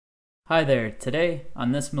Hi there, today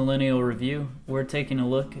on this Millennial Review, we're taking a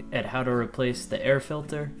look at how to replace the air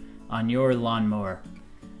filter on your lawnmower.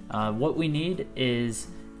 What we need is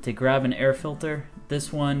to grab an air filter.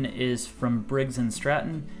 This one is from Briggs and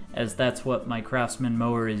Stratton, as that's what my Craftsman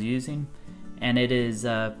mower is using, and it is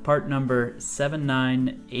part number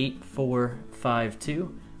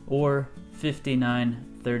 798452 or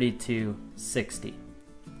 593260.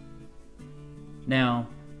 Now,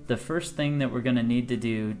 the first thing that we're going to need to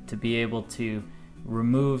do to be able to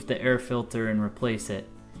remove the air filter and replace it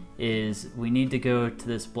is we need to go to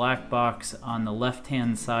this black box on the left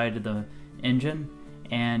hand side of the engine,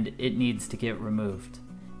 and it needs to get removed.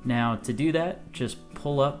 Now, to do that, just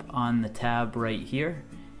pull up on the tab right here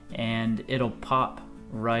and it'll pop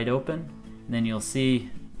right open. And then you'll see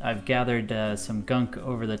I've gathered some gunk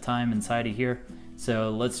over the time inside of here, so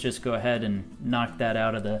let's just go ahead and knock that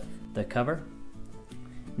out of the cover.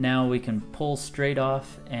 Now we can pull straight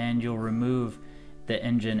off and you'll remove the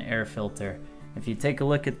engine air filter. If you take a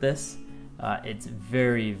look at this, it's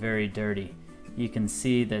very, very dirty. You can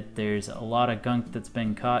see that there's a lot of gunk that's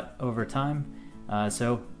been caught over time,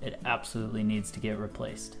 so it absolutely needs to get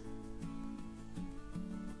replaced.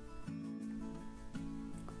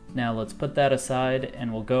 Now let's put that aside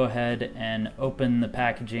and we'll go ahead and open the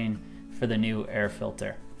packaging for the new air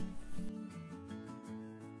filter.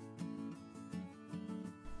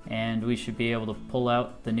 And we should be able to pull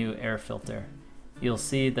out the new air filter. You'll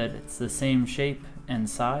see that it's the same shape and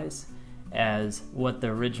size as what the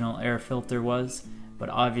original air filter was, but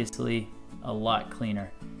obviously a lot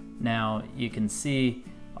cleaner. Now you can see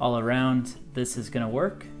all around this is going to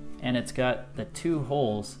work, and it's got the two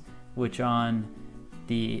holes which on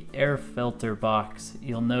the air filter box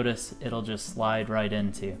you'll notice it'll just slide right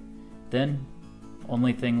into. Then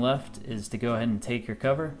only thing left is to go ahead and take your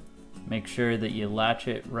cover, make sure that you latch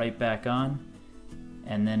it right back on,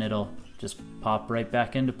 and then it'll just pop right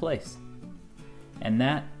back into place. And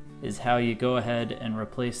that is how you go ahead and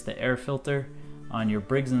replace the air filter on your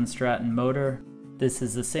Briggs and Stratton motor. This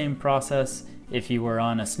is the same process if you were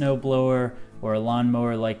on a snowblower or a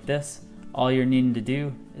lawnmower like this. All you're needing to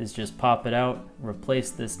do is just pop it out, replace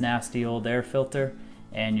this nasty old air filter,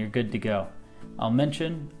 and you're good to go. I'll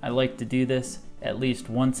mention I like to do this at least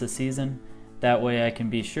once a season. That way I can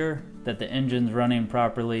be sure that the engine's running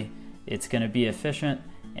properly, it's going to be efficient,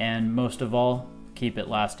 and most of all, keep it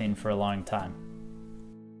lasting for a long time.